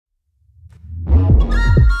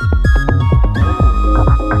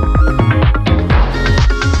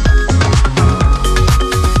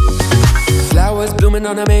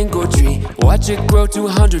watch it grow to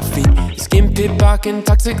 100 feet. Your skin, pit, bark, and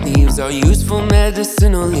toxic leaves are useful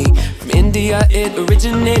medicinally. From India it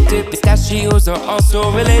originated. Pistachios are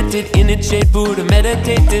also related. In its shade, Buddha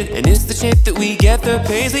meditated, and it's the shape that we get the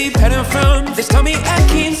paisley pattern from. They tell me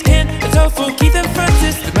Atkins, Kent, Adolfo, Keith, and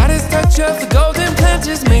Francis. The Midas touch of the golden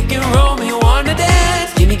planters, making Romeo wanna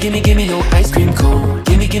dance. Gimme, gimme, gimme no ice cream cone.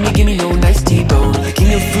 Gimme, gimme, gimme no nice T-bone.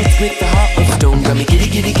 King of fruits with the heart of stone. Got me giddy,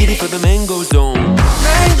 giddy, giddy for the mango zone.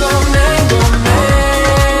 Mango, mango,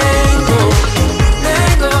 mango.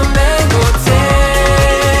 Mango, mango,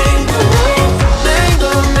 tango.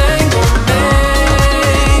 Mango, mango,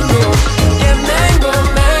 mango. Yeah, mango,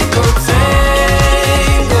 mango,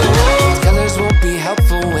 tango. Colors won't be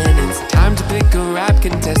helpful when it's time to pick a rap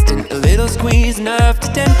contestant. A little squeeze, enough to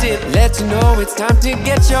tempt it. Let you know it's time to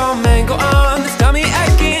get your mango on. This dummy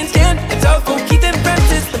Atkins, Kent, Adolfo, Keith, and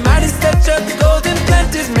Francis. The Midas touch of the golden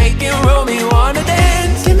planters, making Romeo wanna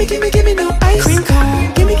dance. Gimme, gimme, gimme no ice cream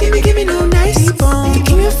cone. Gimme, gimme, gimme no nice T-bone. The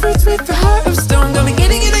king of fruits with